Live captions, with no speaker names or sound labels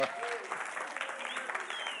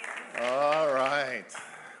All right.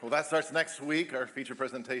 Well, that starts next week, our feature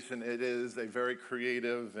presentation. It is a very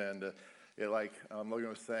creative and, like Logan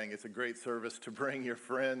was saying, it's a great service to bring your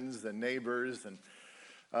friends and neighbors. And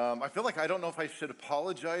I feel like I don't know if I should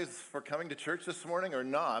apologize for coming to church this morning or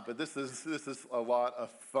not, but this is a lot of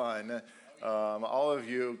fun. All of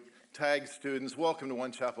you TAG students, welcome to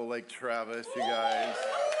One Chapel Lake Travis, you guys.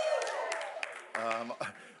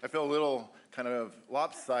 I feel a little kind of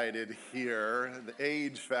lopsided here. The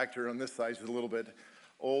age factor on this side is a little bit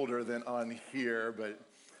older than on here, but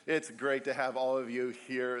it's great to have all of you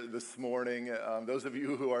here this morning. Those of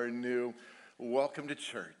you who are new, welcome to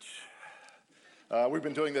church. We've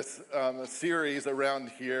been doing this series around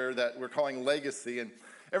here that we're calling Legacy, and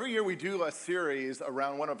every year we do a series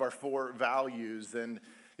around one of our 4 values. And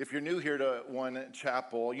if you're new here to One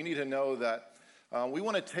Chapel, you need to know that we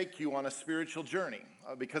want to take you on a spiritual journey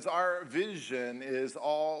because our vision is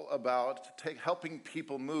all about helping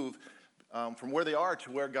people move from where they are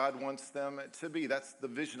to where God wants them to be. That's the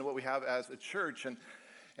vision of what we have as a church.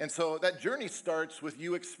 And so that journey starts with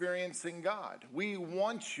you experiencing God. We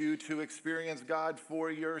want you to experience God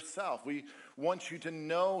for yourself. We want you to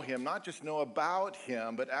know Him, not just know about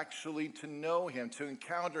Him, but actually to know Him, to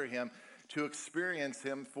encounter Him, to experience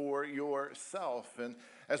Him for yourself. And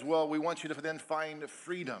as well, we want you to then find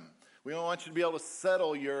freedom. We want you to be able to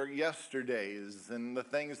settle your yesterdays and the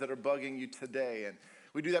things that are bugging you today. And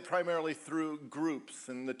we do that primarily through groups.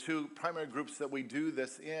 And the 2 primary groups that we do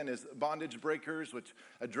this in is Bondage Breakers, which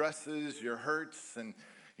addresses your hurts and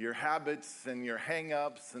your habits and your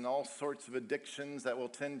hang-ups and all sorts of addictions that will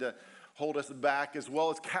tend to hold us back, as well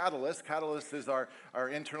as Catalyst. Catalyst is our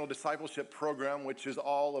internal discipleship program, which is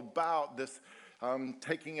all about this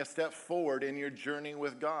taking a step forward in your journey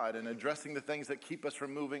with God and addressing the things that keep us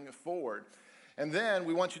from moving forward. And then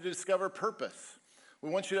we want you to discover purpose. We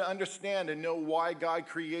want you to understand and know why God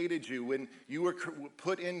created you. When you were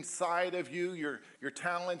put inside of you, your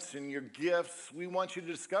talents and your gifts, we want you to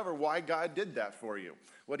discover why God did that for you,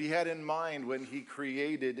 what He had in mind when He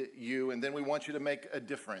created you, and then we want you to make a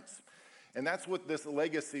difference. And that's what this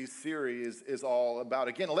Legacy series is all about.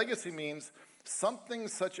 Again, legacy means something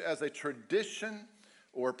such as a tradition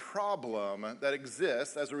or problem that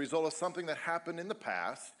exists as a result of something that happened in the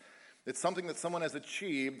past. It's something that someone has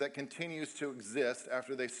achieved that continues to exist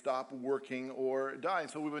after they stop working or die. And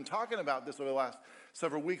so we've been talking about this over the last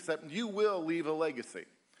several weeks, that you will leave a legacy.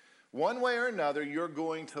 One way or another, you're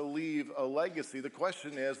going to leave a legacy. The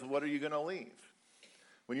question is, what are you going to leave?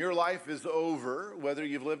 When your life is over, whether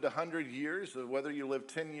you've lived 100 years or whether you live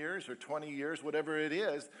 10 years or 20 years, whatever it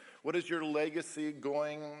is, what is your legacy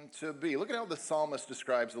going to be? Look at how the psalmist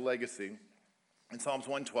describes the legacy in Psalms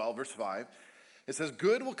 112, verse 5. It says,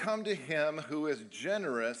 good will come to him who is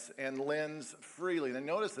generous and lends freely. Now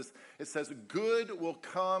notice this. It says, good will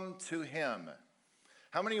come to him.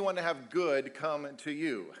 How many want to have good come to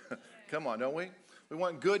you? Come on, don't we? We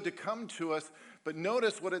want good to come to us. But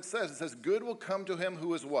notice what it says. It says, good will come to him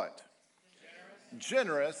who is what?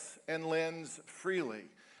 Generous and lends freely.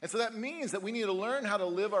 And so that means that we need to learn how to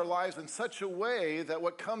live our lives in such a way that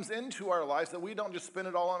what comes into our lives, that we don't just spend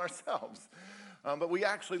it all on ourselves. But we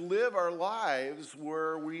actually live our lives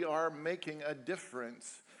where we are making a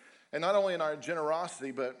difference. And not only in our generosity,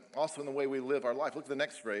 but also in the way we live our life. Look at the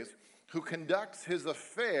next phrase. Who conducts his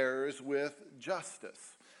affairs with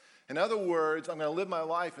justice. In other words, I'm going to live my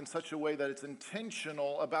life in such a way that it's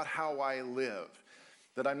intentional about how I live.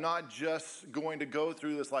 That I'm not just going to go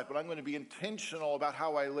through this life, but I'm going to be intentional about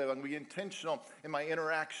how I live. I'm going to be intentional in my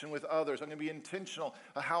interaction with others. I'm going to be intentional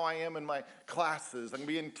about how I am in my classes. I'm going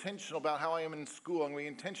to be intentional about how I am in school. I'm going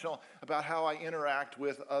to be intentional about how I interact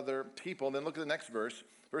with other people. And then look at the next verse,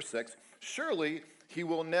 verse 6. Surely he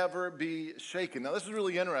will never be shaken. Now this is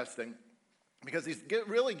really interesting because he's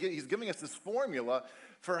giving us this formula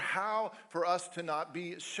for us to not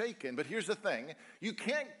be shaken. But here's the thing. You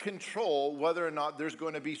can't control whether or not there's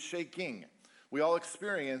going to be shaking. We all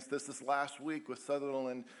experienced this last week with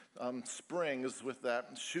Sutherland Springs with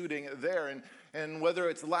that shooting there. And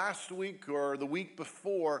whether it's last week or the week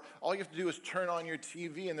before, all you have to do is turn on your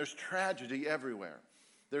TV and there's tragedy everywhere.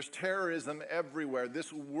 There's terrorism everywhere.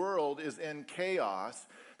 This world is in chaos.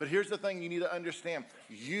 But here's the thing you need to understand.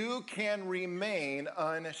 You can remain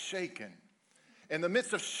unshaken. In the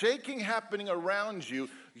midst of shaking happening around you,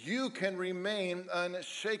 you can remain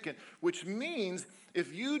unshaken, which means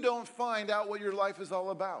if you don't find out what your life is all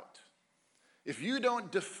about, if you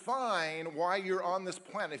don't define why you're on this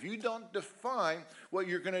planet, if you don't define what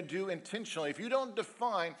you're going to do intentionally, if you don't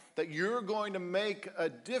define that you're going to make a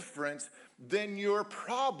difference, then your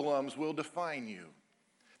problems will define you.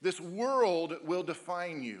 This world will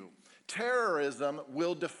define you. terrorism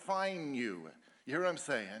will define you. You hear what I'm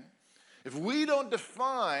saying? If we don't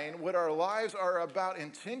define what our lives are about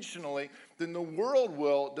intentionally, then the world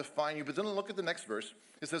will define you. But then look at the next verse.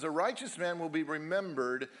 It says, a righteous man will be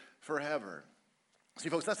remembered forever. See,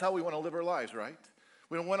 folks, that's how we want to live our lives, right?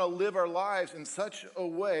 We don't want to live our lives in such a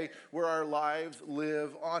way where our lives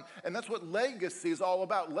live on. And that's what legacy is all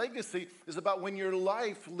about. Legacy is about when your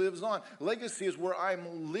life lives on. Legacy is where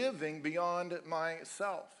I'm living beyond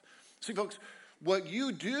myself. See, folks, what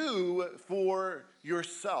you do for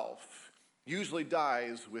yourself usually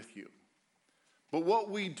dies with you. But what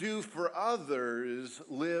we do for others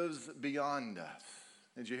lives beyond us.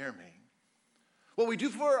 Did you hear me? What we do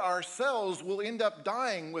for ourselves will end up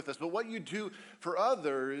dying with us, but what you do for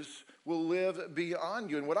others will live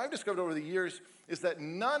beyond you. And what I've discovered over the years is that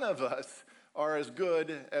none of us are as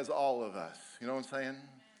good as all of us. You know what I'm saying?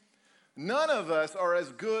 None of us are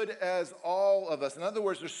as good as all of us. In other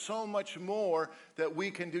words, there's so much more that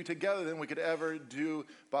we can do together than we could ever do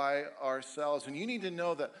by ourselves. And you need to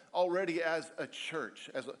know that already as a church,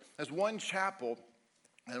 as one chapel,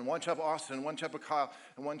 and One Chapel Austin, One Chapel Kyle,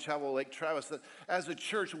 and One Chapel Lake Travis, that as a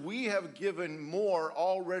church, we have given more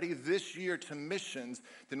already this year to missions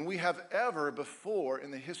than we have ever before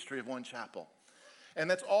in the history of One Chapel. And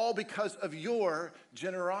that's all because of your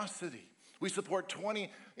generosity. We support 20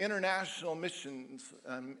 international missions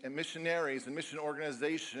and missionaries and mission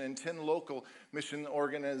organizations and 10 local mission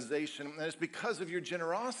organizations. And it's because of your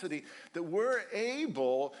generosity that we're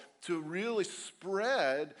able to really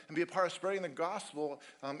spread and be a part of spreading the gospel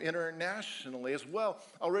internationally as well.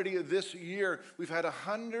 Already this year, we've had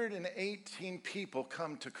 118 people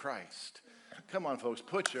come to Christ. Come on, folks,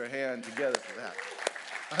 put your hand together for that.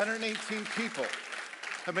 118 people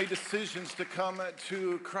have made decisions to come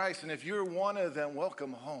to Christ. And if you're one of them,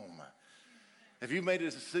 welcome home. If you've made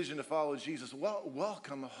a decision to follow Jesus, well,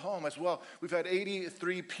 welcome home as well. We've had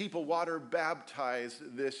 83 people water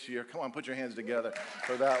baptized this year. Come on, put your hands together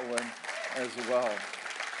for that one as well.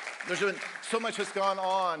 There's been so much that's gone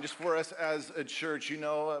on just for us as a church. You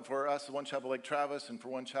know, for us, One Chapel Lake Travis, and for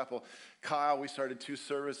One Chapel Kyle, we started 2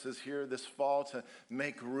 services here this fall to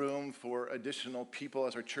make room for additional people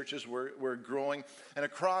as our churches were growing. And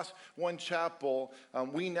across One Chapel,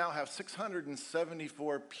 we now have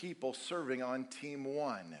 674 people serving on Team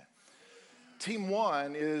One. Team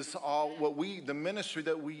One is all the ministry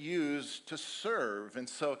that we use to serve. And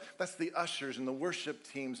so that's the ushers and the worship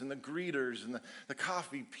teams and the greeters and the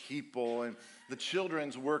coffee people and the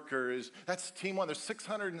children's workers. That's Team One. There's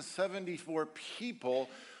 674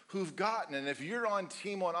 people who've gotten. And if you're on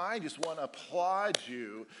Team One, I just want to applaud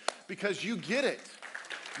you because you get it.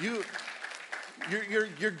 You're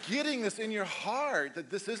getting this in your heart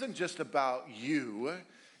that this isn't just about you.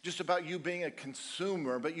 Just about you being a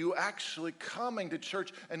consumer, but you actually coming to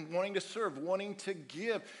church and wanting to serve, wanting to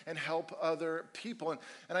give and help other people.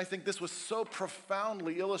 And I think this was so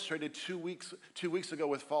profoundly illustrated 2 weeks ago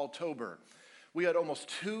with Falltober. We had almost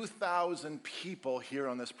 2,000 people here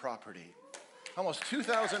on this property. Almost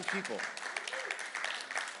 2,000 people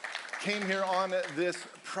came here on this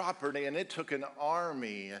property, and it took an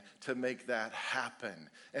army to make that happen.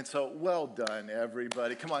 And so, well done,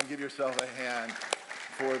 everybody. Come on, give yourself a hand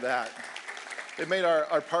for that. It made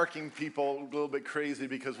our parking people a little bit crazy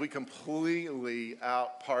because we completely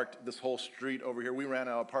out-parked this whole street over here. We ran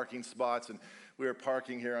out of parking spots, and we were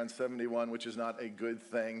parking here on 71, which is not a good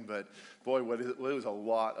thing, but boy, it was a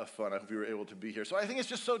lot of fun. I hope you were able to be here. So I think it's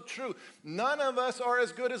just so true. None of us are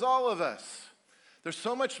as good as all of us. There's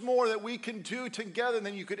so much more that we can do together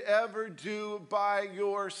than you could ever do by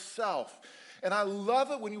yourself. And I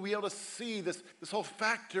love it when you'll be able to see this whole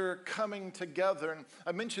factor coming together. And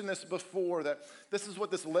I mentioned this before, that this is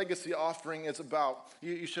what this legacy offering is about.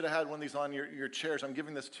 You should have had one of these on your chairs. I'm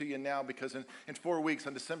giving this to you now because in 4 weeks,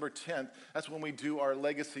 on December 10th, that's when we do our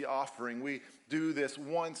legacy offering. We do this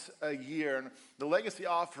once a year. And the legacy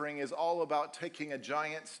offering is all about taking a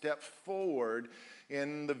giant step forward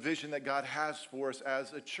in the vision that God has for us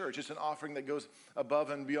as a church. It's an offering that goes above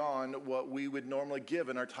and beyond what we would normally give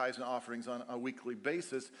in our tithes and offerings on a weekly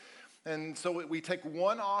basis. And so we take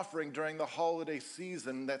one offering during the holiday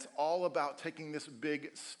season that's all about taking this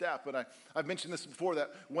big step. And I've mentioned this before,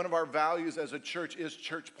 that one of our values as a church is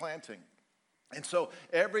church planting. And so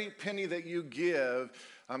every penny that you give,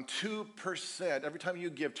 2%, every time you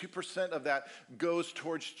give, 2% of that goes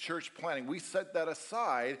towards church planting. We set that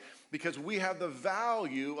aside because we have the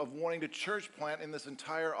value of wanting to church plant in this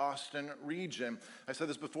entire Austin region. I said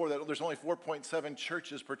this before, that there's only 4.7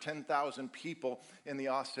 churches per 10,000 people in the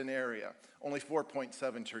Austin area. Only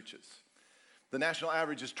 4.7 churches. The national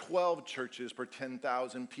average is 12 churches per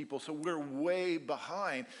 10,000 people, so we're way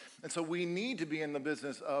behind. And so we need to be in the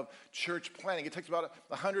business of church planting. It takes about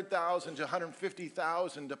 $100,000 to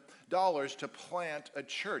 $150,000 to plant a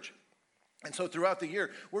church. And so throughout the year,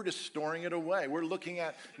 we're just storing it away. We're looking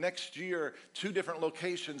at next year, 2 different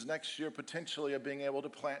locations next year, potentially of being able to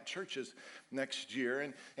plant churches next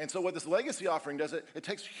year. And so what this legacy offering does, it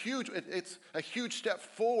takes it's a huge step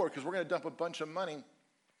forward, because we're going to dump a bunch of money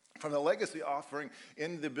from the legacy offering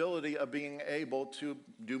in the ability of being able to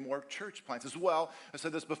do more church plants. As well, I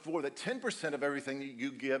said this before, that 10% of everything that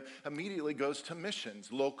you give immediately goes to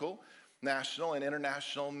missions, local, national, and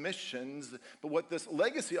international missions. But what this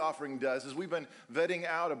legacy offering does is we've been vetting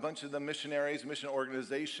out a bunch of the missionaries, mission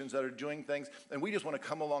organizations that are doing things, and we just want to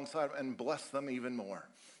come alongside and bless them even more.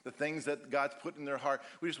 The things that God's put in their heart,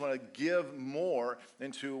 we just want to give more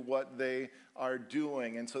into what they are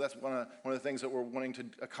doing. And so that's one of the things that we're wanting to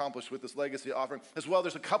accomplish with this legacy offering. As well,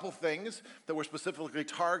 there's a couple things that we're specifically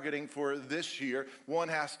targeting for this year. One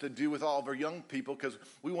has to do with all of our young people, because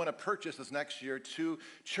we want to purchase this next year 2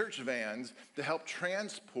 church vans to help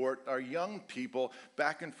transport our young people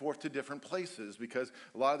back and forth to different places, because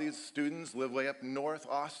a lot of these students live way up north,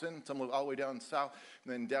 Austin, some live all the way down south,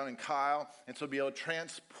 and then down in Kyle. And so be able to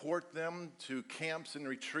transport them to camps and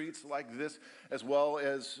retreats like this, as well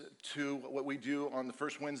as to what we do on the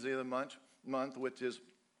first Wednesday of the month, which is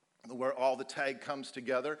where all the tag comes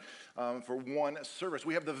together for one service.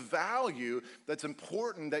 We have the value that's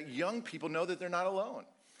important that young people know that they're not alone.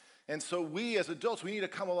 And so we as adults, we need to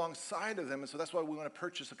come alongside of them. And so that's why we want to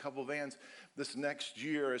purchase a couple vans this next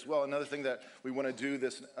year as well. Another thing that we want to do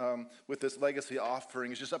this with this legacy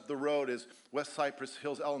offering is just up the road is West Cypress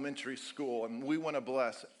Hills Elementary School. And we want to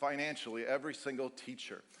bless financially every single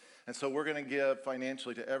teacher. And so we're going to give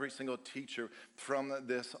financially to every single teacher from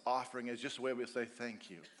this offering as just a way we say thank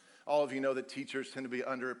you. All of you know that teachers tend to be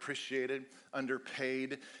underappreciated,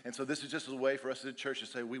 underpaid. And so this is just a way for us as a church to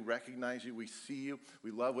say, we recognize you, we see you,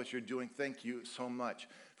 we love what you're doing. Thank you so much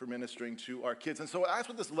for ministering to our kids. And so that's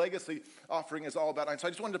what this legacy offering is all about. And so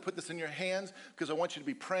I just wanted to put this in your hands because I want you to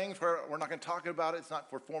be praying for it. We're not going to talk about it. It's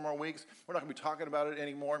not for 4 more weeks. We're not going to be talking about it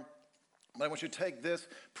anymore. But I want you to take this,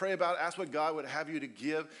 pray about it, ask what God would have you to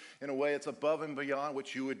give in a way that's above and beyond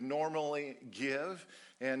what you would normally give,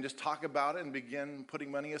 and just talk about it and begin putting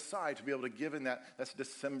money aside to be able to give in that. That's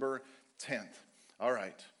December 10th. All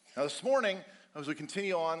right. Now this morning, as we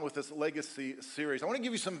continue on with this legacy series, I want to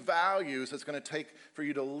give you some values that's going to take for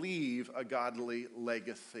you to leave a godly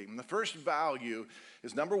legacy. And the first value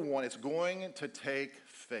is, number 1, it's going to take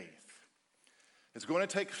faith. It's going to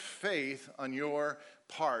take faith on your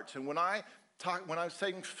part. And when I'm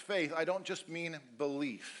saying faith, I don't just mean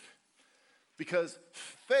belief. Because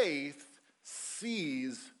faith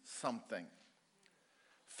sees something.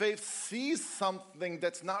 Faith sees something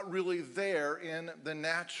that's not really there in the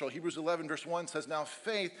natural. Hebrews 11 verse 1 says, now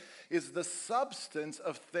faith is the substance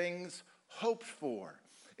of things hoped for.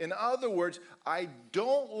 In other words, I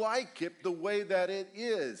don't like it the way that it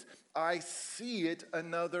is. I see it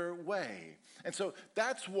another way. And so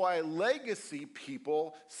that's why legacy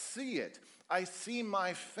people see it. I see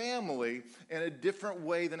my family in a different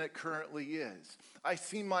way than it currently is. I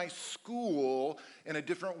see my school in a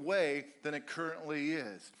different way than it currently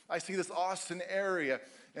is. I see this Austin area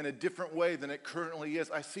in a different way than it currently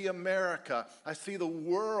is. I see America, I see the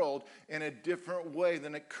world in a different way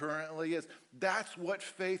than it currently is. That's what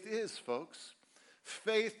faith is, folks.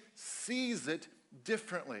 Faith sees it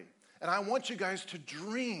differently. And I want you guys to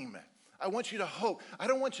dream. I want you to hope. I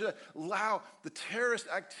don't want you to allow the terrorist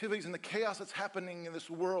activities and the chaos that's happening in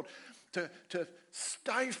this world to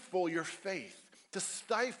stifle your faith, to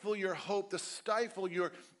stifle your hope, to stifle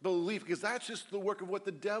your belief, because that's just the work of what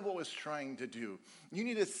the devil is trying to do. You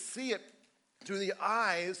need to see it through the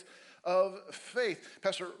eyes of faith.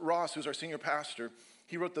 Pastor Ross, who's our senior pastor,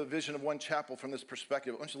 he wrote the vision of One Chapel from this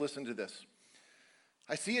perspective. I want you to listen to this.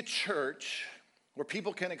 I see a church where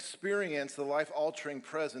people can experience the life-altering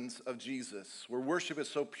presence of Jesus, where worship is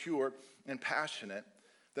so pure and passionate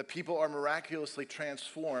that people are miraculously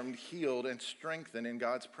transformed, healed, and strengthened in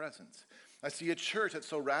God's presence. I see a church that's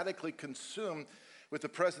so radically consumed with the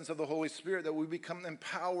presence of the Holy Spirit that we become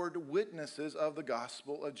empowered witnesses of the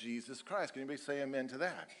gospel of Jesus Christ. Can anybody say amen to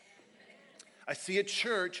that? I see a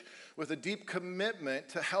church with a deep commitment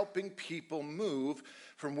to helping people move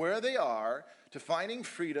from where they are to finding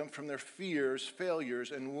freedom from their fears,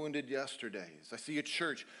 failures, and wounded yesterdays. I see a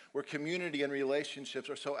church where community and relationships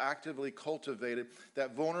are so actively cultivated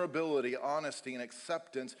that vulnerability, honesty, and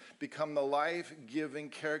acceptance become the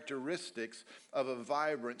life-giving characteristics of a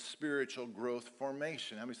vibrant spiritual growth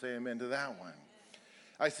formation. How many say amen to that one?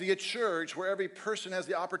 I see a church where every person has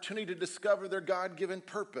the opportunity to discover their God-given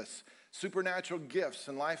purpose, supernatural gifts,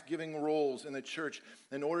 and life-giving roles in the church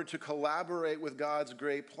in order to collaborate with God's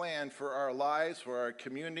great plan for our lives, for our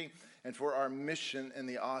community, and for our mission in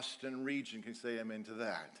the Austin region. Can you say amen to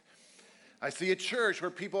that? I see a church where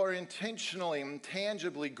people are intentionally and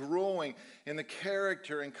tangibly growing in the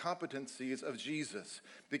character and competencies of Jesus,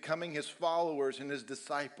 becoming his followers and his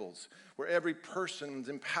disciples, where every person is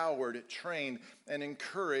empowered, trained, and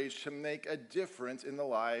encouraged to make a difference in the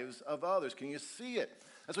lives of others. Can you see it?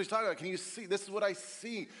 That's what he's talking about. Can you see? This is what I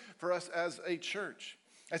see for us as a church.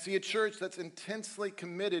 I see a church that's intensely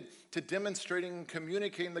committed to demonstrating and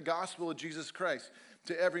communicating the gospel of Jesus Christ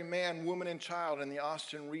to every man, woman, and child in the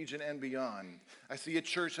Austin region and beyond. I see a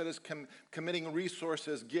church that is committing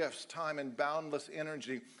resources, gifts, time, and boundless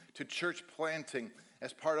energy to church planting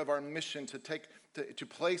as part of our mission to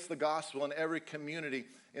place the gospel in every community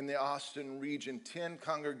in the Austin region. 10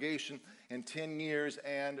 congregation in 10 years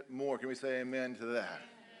and more. Can we say amen to that?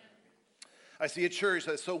 I see a church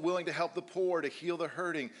that's so willing to help the poor, to heal the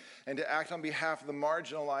hurting, and to act on behalf of the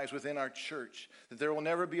marginalized within our church, that there will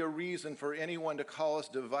never be a reason for anyone to call us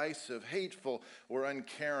divisive, hateful, or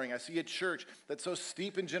uncaring. I see a church that's so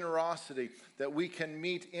steeped in generosity that we can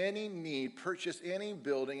meet any need, purchase any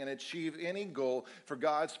building, and achieve any goal for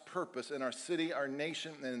God's purpose in our city, our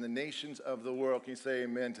nation, and in the nations of the world. Can you say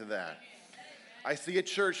amen to that? I see a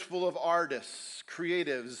church full of artists,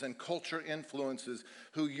 creatives, and culture influences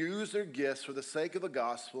who use their gifts for the sake of the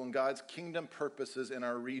gospel and God's kingdom purposes in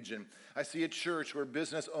our region. I see a church where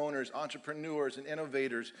business owners, entrepreneurs, and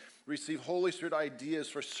innovators receive Holy Spirit ideas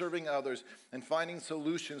for serving others and finding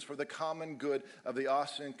solutions for the common good of the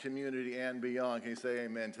Austin community and beyond. Can you say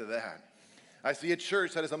amen to that? I see a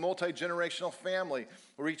church that is a multi-generational family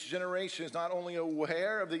where each generation is not only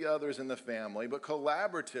aware of the others in the family, but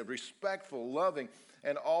collaborative, respectful, loving,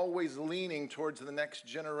 and always leaning towards the next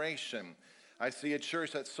generation. I see a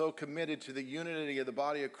church that's so committed to the unity of the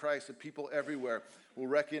body of Christ that people everywhere will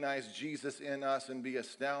recognize Jesus in us and be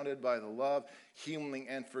astounded by the love, healing,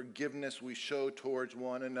 and forgiveness we show towards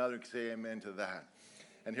one another. Say amen to that.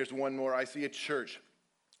 And here's one more. I see a church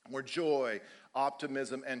where joy,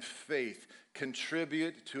 optimism, and faith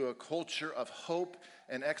contribute to a culture of hope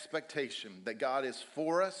and expectation that God is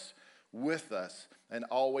for us, with us, and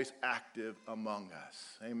always active among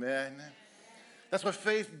us. Amen. That's what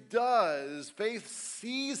faith does. Faith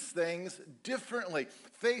sees things differently.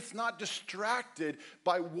 Faith's not distracted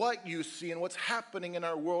by what you see and what's happening in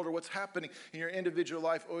our world or what's happening in your individual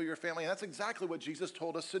life or your family. And that's exactly what Jesus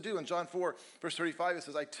told us to do. In John 4, verse 35, it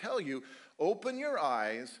says, I tell you, open your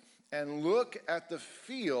eyes and look at the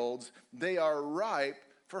fields. They are ripe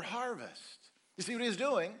for harvest. You see what he's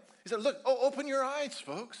doing? He said, look, open your eyes,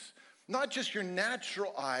 folks. Not just your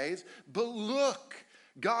natural eyes, but look.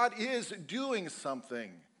 God is doing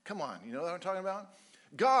something. Come on, you know what I'm talking about?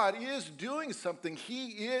 God is doing something. He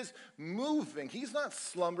is moving. He's not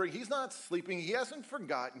slumbering. He's not sleeping. He hasn't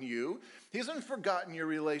forgotten you. He hasn't forgotten your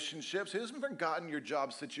relationships. He hasn't forgotten your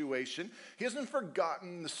job situation. He hasn't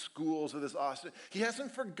forgotten the schools of this Austin. He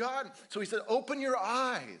hasn't forgotten. So he said, open your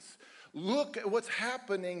eyes. Look at what's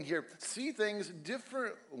happening here. See things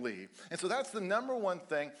differently. And so that's the number one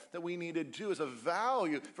thing that we need to do as a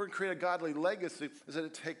value if we're going to create a godly legacy, is that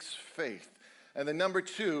it takes faith. And then number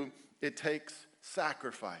two, it takes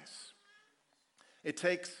sacrifice. It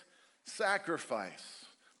takes sacrifice.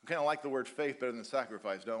 We kind of like the word faith better than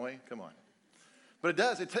sacrifice, don't we? Come on. But it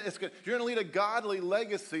does. It's good. If you're going to lead a godly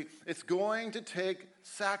legacy, it's going to take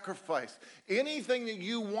sacrifice. Anything that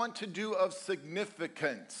you want to do of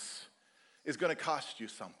significance is going to cost you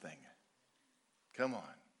something. Come on.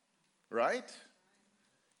 Right?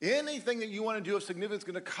 Anything that you want to do of significance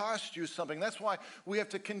is going to cost you something. That's why we have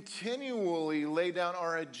to continually lay down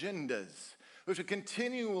our agendas. We have to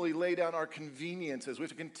continually lay down our conveniences. We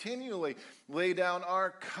have to continually lay down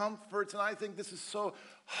our comforts. And I think this is so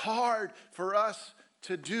hard for us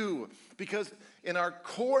to do because in our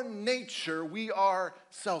core nature, we are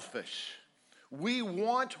selfish. We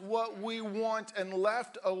want what we want, and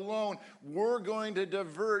left alone, we're going to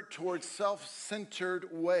divert towards self-centered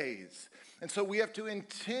ways. And so we have to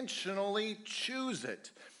intentionally choose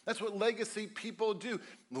it. That's what legacy people do.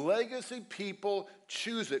 Legacy people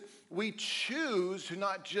choose it. We choose to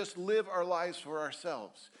not just live our lives for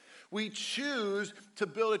ourselves. We choose to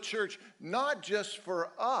build a church not just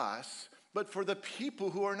for us, but for the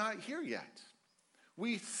people who are not here yet.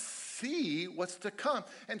 We see what's to come.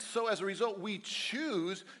 And so as a result, we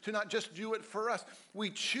choose to not just do it for us. We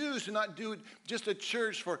choose to not do just a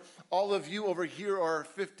church for all of you over here who are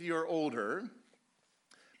 50 or older,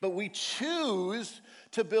 But we choose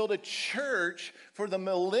to build a church for the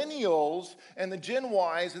millennials and the Gen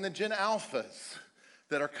Ys and the Gen Alphas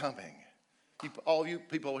that are coming. All of you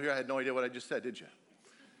people here had no idea what I just said, did you?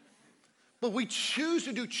 But we choose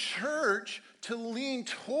to do church to lean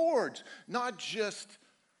towards not just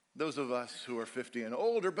those of us who are 50 and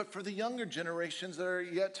older, but for the younger generations that are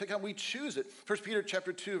yet to come. We choose it. 1 Peter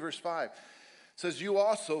chapter 2, verse 5 says, you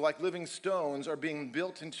also, like living stones, are being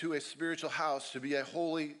built into a spiritual house to be a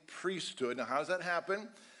holy priesthood. Now, how does that happen?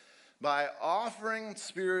 By offering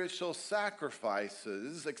spiritual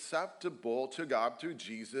sacrifices acceptable to God through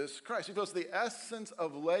Jesus Christ. Because the essence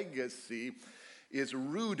of legacy is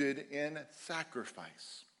rooted in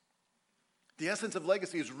sacrifice. The essence of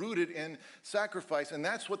legacy is rooted in sacrifice, and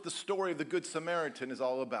that's what the story of the Good Samaritan is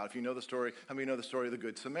all about. If you know the story, how many know the story of the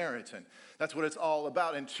Good Samaritan? That's what it's all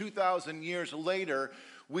about. And 2,000 years later,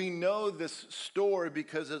 we know this story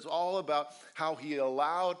because it's all about how he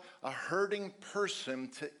allowed a hurting person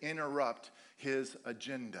to interrupt his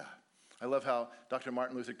agenda. I love how Dr.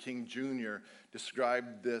 Martin Luther King Jr.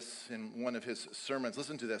 described this in one of his sermons.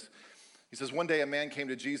 Listen to this. He says, one day a man came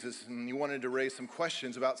to Jesus and he wanted to raise some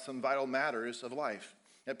questions about some vital matters of life.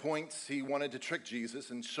 At points, he wanted to trick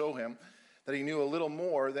Jesus and show him that he knew a little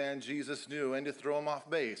more than Jesus knew and to throw him off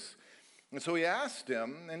base. And so he asked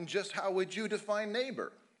him, and just how would you define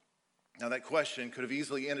neighbor? Now that question could have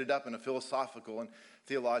easily ended up in a philosophical and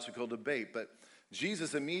theological debate, but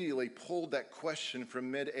Jesus immediately pulled that question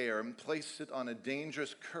from midair and placed it on a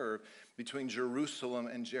dangerous curve between Jerusalem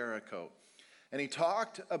and Jericho. And he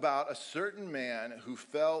talked about a certain man who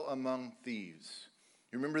fell among thieves.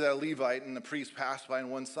 You remember that Levite and the priest passed by on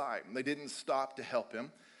one side. They didn't stop to help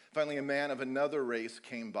him. Finally, a man of another race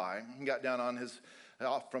came by. He got down on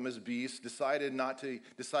off from his beast, decided not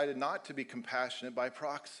to be compassionate by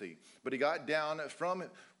proxy. But he got down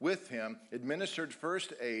with him, administered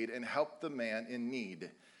first aid, and helped the man in need.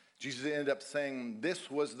 Jesus ended up saying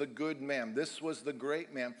this was the good man, this was the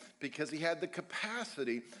great man, because he had the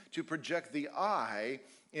capacity to project the I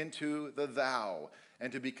into the thou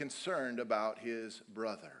and to be concerned about his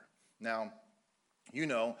brother. Now, you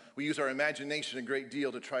know, we use our imagination a great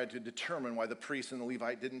deal to try to determine why the priest and the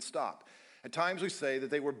Levite didn't stop. At times we say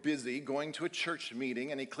that they were busy going to a church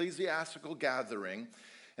meeting, an ecclesiastical gathering,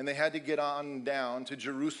 and they had to get on down to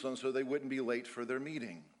Jerusalem so they wouldn't be late for their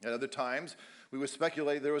meeting. At other times, we would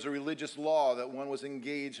speculate there was a religious law that one was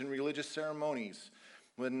engaged in religious ceremonies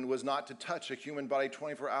when was not to touch a human body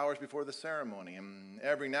 24 hours before the ceremony. And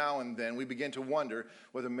every now and then we begin to wonder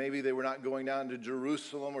whether maybe they were not going down to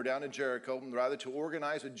Jerusalem or down to Jericho, rather to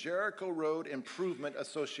organize a Jericho Road Improvement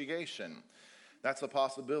Association. That's a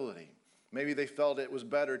possibility. Maybe they felt it was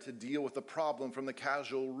better to deal with the problem from the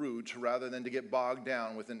casual route rather than to get bogged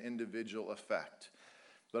down with an individual effect.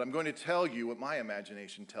 But I'm going to tell you what my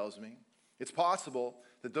imagination tells me. It's possible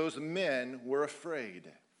that those men were afraid.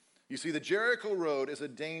 You see, the Jericho Road is a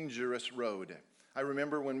dangerous road. I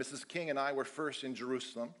remember when Mrs. King and I were first in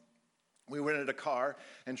Jerusalem, we rented a car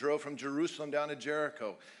and drove from Jerusalem down to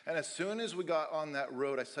Jericho. And as soon as we got on that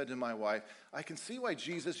road, I said to my wife, I can see why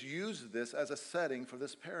Jesus used this as a setting for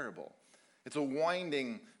this parable. It's a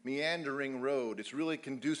winding, meandering road. It's really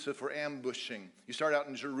conducive for ambushing. You start out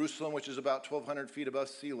in Jerusalem, which is about 1,200 feet above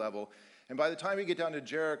sea level. And by the time you get down to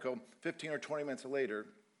Jericho, 15 or 20 minutes later,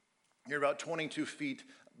 you're about 22 feet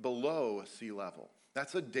below sea level.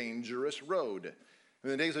 That's a dangerous road. In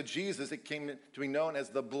the days of Jesus, it came to be known as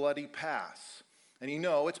the Bloody Pass. And you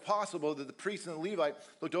know, it's possible that the priest and the Levite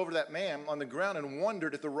looked over that man on the ground and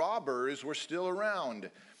wondered if the robbers were still around.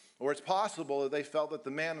 Or it's possible that they felt that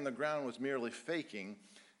the man on the ground was merely faking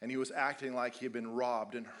and he was acting like he had been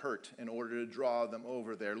robbed and hurt in order to draw them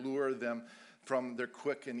over there, lure them from their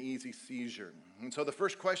quick and easy seizure. And so the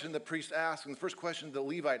first question the priest asked and the first question the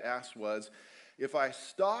Levite asked was, if I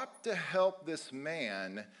stop to help this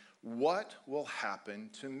man, what will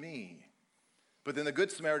happen to me? But then the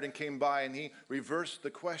Good Samaritan came by and he reversed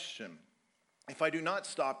the question. If I do not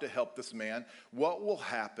stop to help this man, what will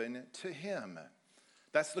happen to him?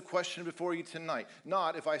 That's the question before you tonight.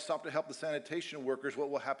 Not if I stop to help the sanitation workers, what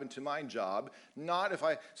will happen to my job? Not if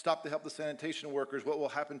I stop to help the sanitation workers, what will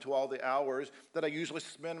happen to all the hours that I usually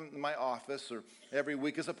spend in my office or every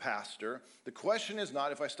week as a pastor. The question is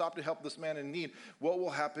not if I stop to help this man in need, what will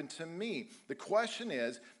happen to me? The question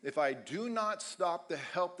is, if I do not stop to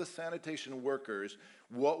help the sanitation workers,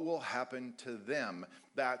 what will happen to them?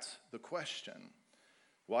 That's the question.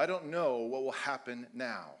 Well, I don't know what will happen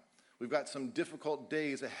now. We've got some difficult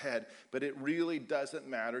days ahead, but it really doesn't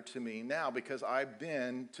matter to me now because I've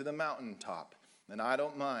been to the mountaintop, and I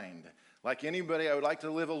don't mind. Like anybody, I would like to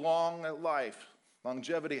live a long life,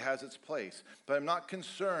 Longevity has its place, but I'm not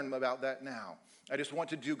concerned about that now. I just want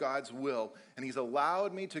to do God's will, and he's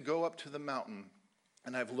allowed me to go up to the mountain,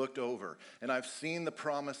 and I've looked over, and I've seen the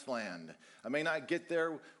promised land. I may not get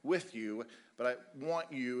there with you, but I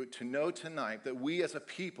want you to know tonight that we as a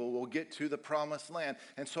people will get to the promised land.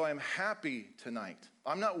 And so I'm happy tonight.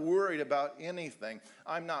 I'm not worried about anything.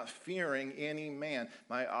 I'm not fearing any man.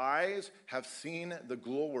 My eyes have seen the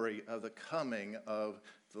glory of the coming of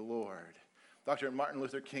the Lord. Dr. Martin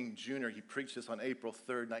Luther King Jr., he preached this on April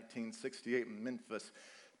 3rd, 1968 in Memphis,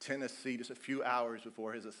 Tennessee, just a few hours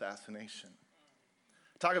before his assassination.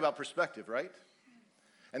 Talk about perspective, right?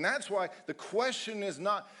 And that's why the question is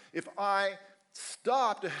not, if I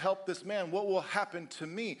stop to help this man, what will happen to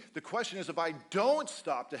me? The question is, if I don't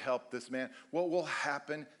stop to help this man, what will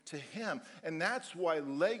happen to him? And that's why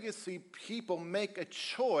legacy people make a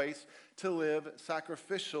choice to live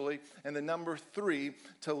sacrificially. And the number 3,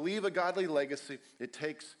 to leave a godly legacy, it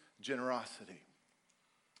takes generosity.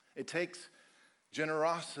 It takes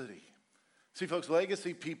generosity. See, folks,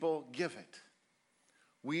 legacy people give it.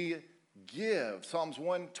 We give. Psalms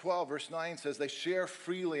 112 verse 9 says, they share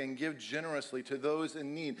freely and give generously to those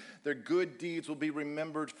in need. Their good deeds will be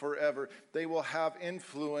remembered forever. They will have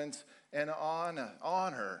influence and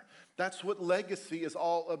honor. That's what legacy is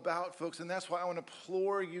all about, folks. And that's why I want to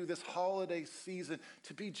implore you this holiday season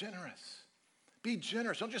to be generous. Be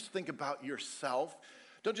generous. Don't just think about yourself.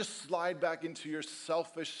 Don't just slide back into your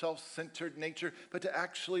selfish, self-centered nature, but to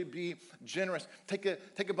actually be generous. Take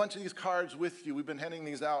a bunch of these cards with you. We've been handing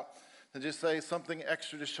these out. And just say something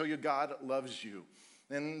extra to show you God loves you.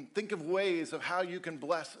 And think of ways of how you can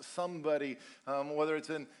bless somebody, whether it's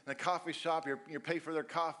in a coffee shop, you pay for their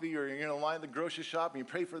coffee, or you're in a line at the grocery shop and you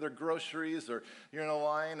pay for their groceries, or you're in a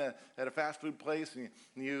line at a fast food place and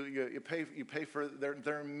you pay for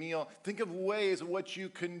their meal. Think of ways of what you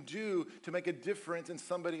can do to make a difference in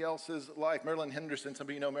somebody else's life. Marilyn Henderson, some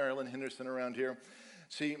of you know Marilyn Henderson around here.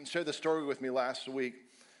 She shared the story with me last week.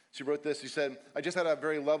 She wrote this. She said, I just had a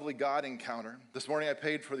very lovely God encounter. This morning I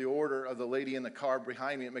paid for the order of the lady in the car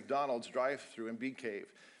behind me at McDonald's drive-thru in Bee Cave.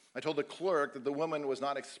 I told the clerk that the woman was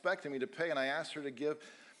not expecting me to pay, and I asked her to give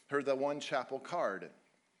her the One Chapel card.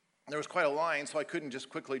 There was quite a line, so I couldn't just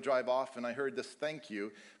quickly drive off, and I heard this thank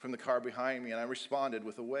you from the car behind me, and I responded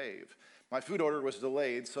with a wave. My food order was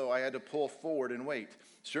delayed, so I had to pull forward and wait.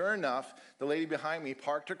 Sure enough, the lady behind me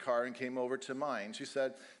parked her car and came over to mine. She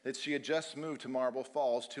said that she had just moved to Marble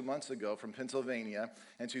Falls 2 months ago from Pennsylvania,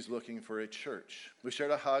 and she's looking for a church. We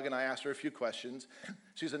shared a hug, and I asked her a few questions.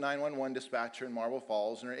 She's a 911 dispatcher in Marble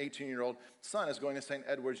Falls, and her 18-year-old son is going to St.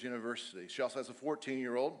 Edward's University. She also has a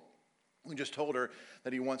 14-year-old who just told her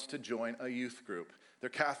that he wants to join a youth group. They're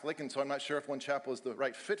Catholic, and so I'm not sure if One Chapel is the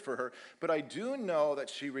right fit for her, but I do know that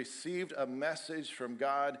she received a message from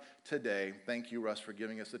God today. Thank you, Russ, for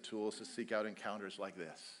giving us the tools to seek out encounters like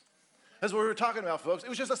this. That's what we were talking about, folks. It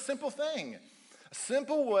was just a simple thing, a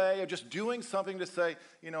simple way of just doing something to say,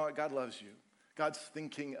 you know what, God loves you. God's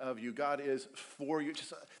thinking of you. God is for you.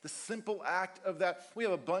 Just the simple act of that. We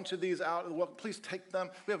have a bunch of these out. Well, please take them.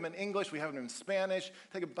 We have them in English. We have them in Spanish.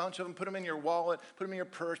 Take a bunch of them, put them in your wallet, put them in your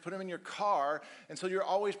purse, put them in your car. And so you're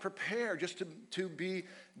always prepared just to be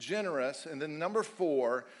generous. And then number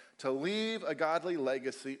 4, to leave a godly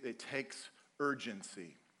legacy, it takes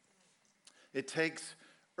urgency. It takes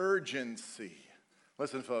urgency.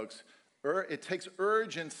 Listen, folks. It takes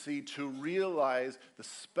urgency to realize the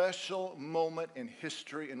special moment in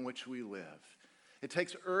history in which we live. It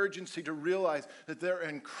takes urgency to realize that there are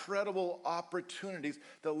incredible opportunities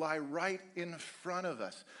that lie right in front of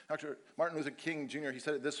us. Dr. Martin Luther King Jr., he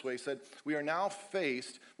said it this way. He said, we are now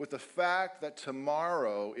faced with the fact that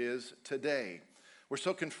tomorrow is today. We're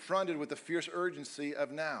so confronted with the fierce urgency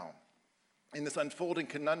of now. In this unfolding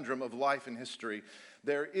conundrum of life and history,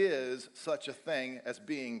 there is such a thing as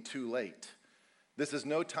being too late. This is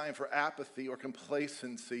no time for apathy or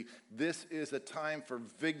complacency. This is a time for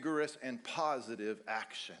vigorous and positive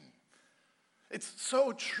action. It's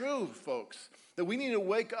so true, folks, that we need to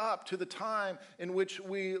wake up to the time in which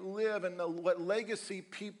we live, and what legacy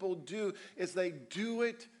people do is they do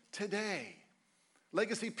it today.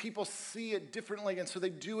 Legacy people see it differently, and so they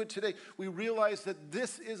do it today. We realize that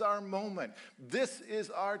this is our moment. This is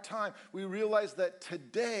our time. We realize that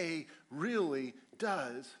today really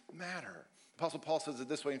does matter. Apostle Paul says it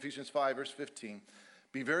this way in Ephesians 5, verse 15.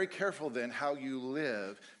 Be very careful then how you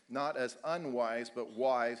live, not as unwise, but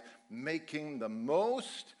wise, making the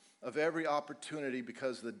most of every opportunity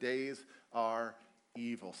because the days are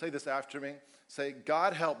evil. Say this after me. Say,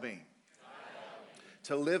 God help me,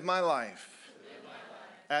 to live my life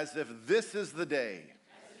as if this is the day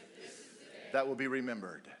that will be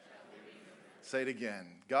remembered. Say it again.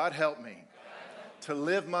 God help me to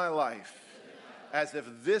live my life as if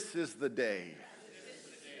this is the day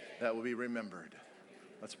that will be remembered.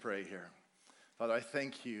 Let's pray here. Father, I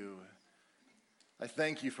thank you. I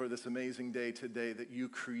thank you for this amazing day today that you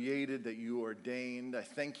created, that you ordained. I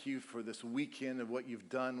thank you for this weekend of what you've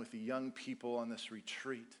done with the young people on this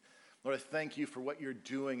retreat. Lord, I thank you for what you're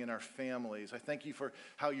doing in our families. I thank you for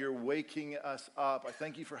how you're waking us up. I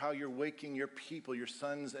thank you for how you're waking your people, your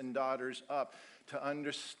sons and daughters up to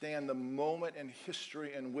understand the moment and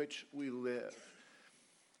history in which we live.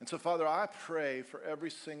 And so, Father, I pray for every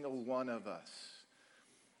single one of us.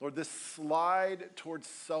 Lord, this slide towards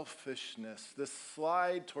selfishness, this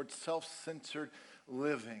slide towards self-centered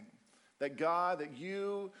living, that God, that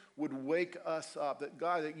you would wake us up, that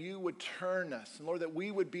God, that you would turn us, and Lord, that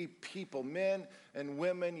we would be people, men and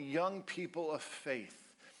women, young people of faith.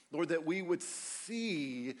 Lord, that we would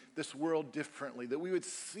see this world differently, that we would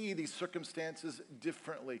see these circumstances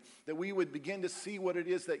differently, that we would begin to see what it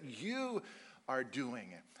is that you are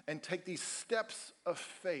doing and take these steps of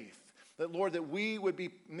faith. That, Lord, that we would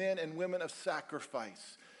be men and women of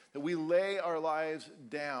sacrifice, that we lay our lives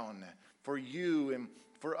down for you and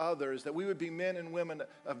for others, that we would be men and women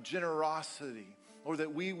of generosity, or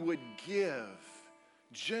that we would give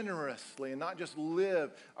generously and not just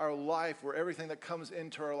live our life where everything that comes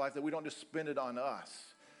into our life, that we don't just spend it on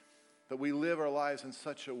us, but we live our lives in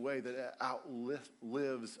such a way that it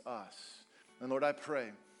outlives us. And Lord, I pray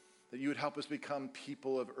that you would help us become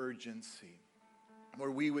people of urgency,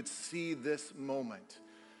 where we would see this moment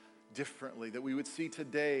differently, that we would see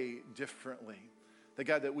today differently, that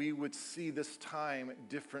God, that we would see this time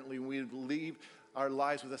differently, we would leave our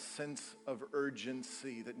lives with a sense of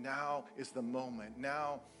urgency, that now is the moment,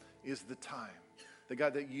 now is the time, that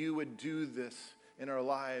God, that you would do this in our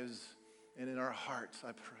lives and in our hearts,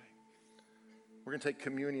 I pray. We're going to take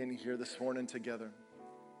communion here this morning together.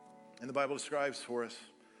 And the Bible describes for us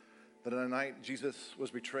that on the night Jesus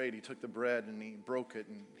was betrayed, he took the bread and he broke it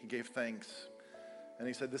and he gave thanks. And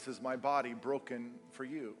he said, "This is my body broken for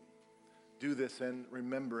you. Do this in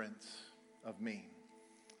remembrance of me."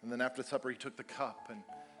 And then after supper, he took the cup and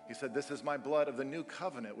he said, "This is my blood of the new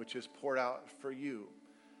covenant, which is poured out for you,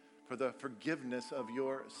 for the forgiveness of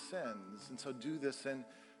your sins. And so do this in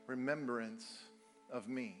remembrance of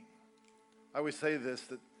me." I always say this,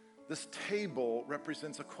 that this table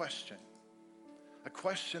represents a question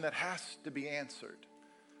that has to be answered,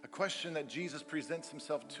 a question that Jesus presents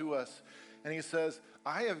himself to us. And he says,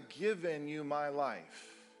 "I have given you my life.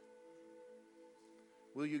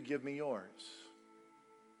 Will you give me yours?"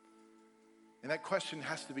 And that question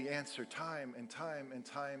has to be answered time and time and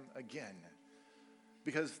time again,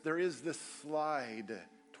 because there is this slide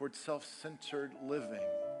towards self-centered living.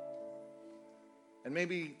 And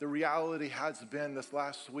maybe the reality has been this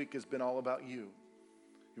last week has been all about you.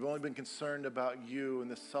 You've only been concerned about you,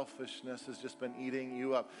 and the selfishness has just been eating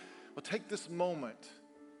you up. Well, take this moment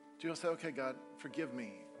to say, "Okay, God, forgive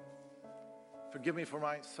me. Forgive me for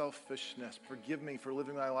my selfishness. Forgive me for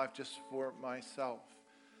living my life just for myself.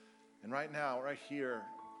 And right now, right here,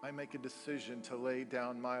 I make a decision to lay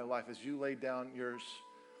down my life. As you lay down your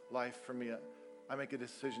life for me, I make a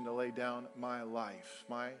decision to lay down my life,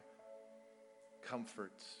 my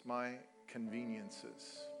comforts, my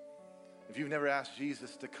conveniences." If you've never asked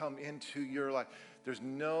Jesus to come into your life, there's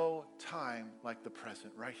no time like the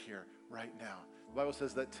present, right here, right now. The Bible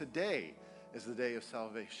says that today is the day of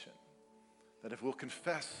salvation. That if we'll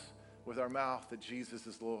confess with our mouth that Jesus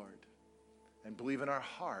is Lord and believe in our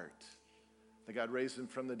heart that God raised him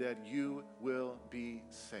from the dead, you will be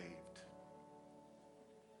saved.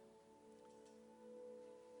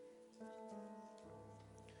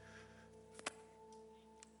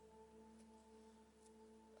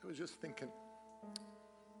 I was just thinking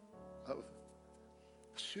of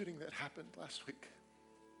a shooting that happened last week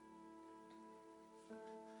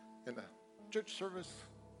in a church service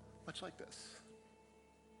much like this,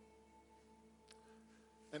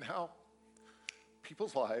 and how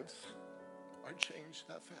people's lives are changed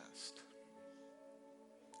that fast.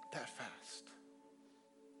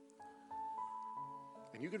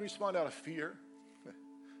 And you can respond out of fear.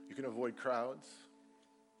 You can avoid crowds.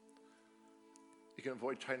 You can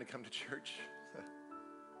avoid trying to come to church. But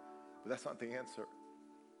that's not the answer.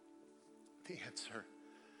 The answer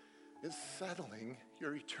is settling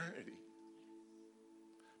your eternity.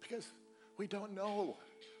 Because we don't know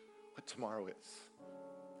what tomorrow is.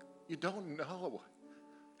 You don't know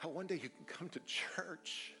how one day you can come to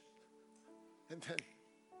church and then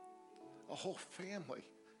a whole family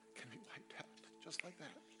can be wiped out just like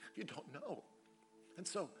that. You don't know. And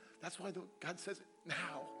so that's why God says,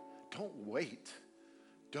 now, don't wait.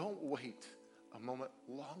 Don't wait a moment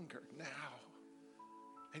longer now.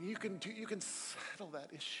 And you can settle that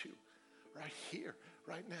issue right here,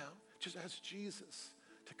 right now. Just ask Jesus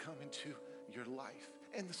to come into your life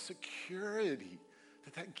and the security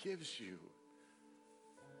that gives you.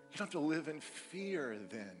 You don't have to live in fear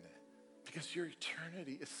then, because your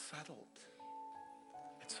eternity is settled.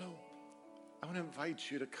 And so I want to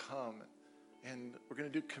invite you to come, and we're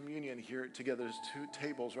going to do communion here together. There's 2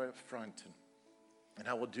 tables right up front. And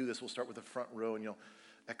how we'll do this, we'll start with the front row, and you'll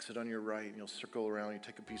exit on your right, and you'll circle around. You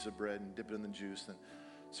take a piece of bread and dip it in the juice, and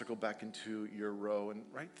circle back into your row. And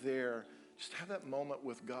right there, just have that moment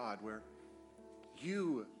with God where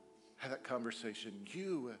you have that conversation.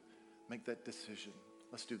 You make that decision.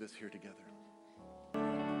 Let's do this here together.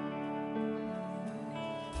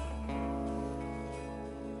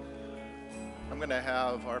 I'm going to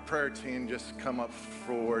have our prayer team just come up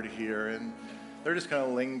forward here, and they're just going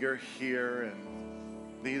to linger here. And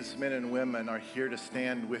these men and women are here to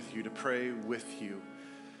stand with you, to pray with you.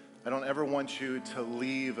 I don't ever want you to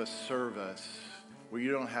leave a service where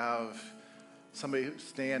you don't have somebody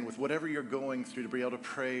stand with whatever you're going through to be able to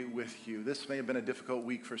pray with you. This may have been a difficult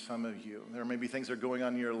week for some of you. There may be things that are going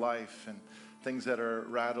on in your life and things that are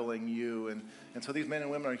rattling you. And so these men and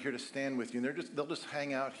women are here to stand with you. And they'll just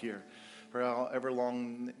hang out here for however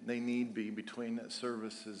long they need be between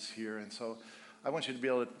services here. And so I want you to be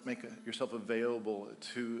able to make yourself available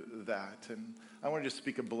to that. And I want to just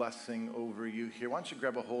speak a blessing over you here. Why don't you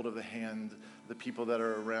grab a hold of the hand of the people that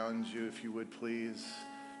are around you, if you would, please.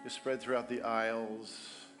 Just spread throughout the aisles.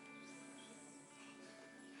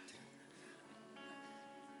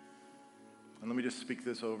 And let me just speak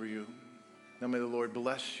this over you. Now may the Lord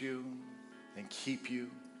bless you and keep you.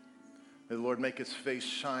 May the Lord make his face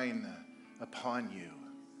shine upon you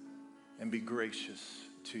and be gracious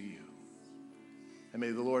to you. And may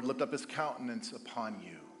the Lord lift up his countenance upon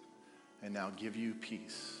you and now give you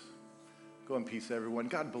peace. Go in peace, everyone.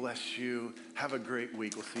 God bless you. Have a great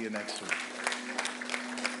week. We'll see you next week.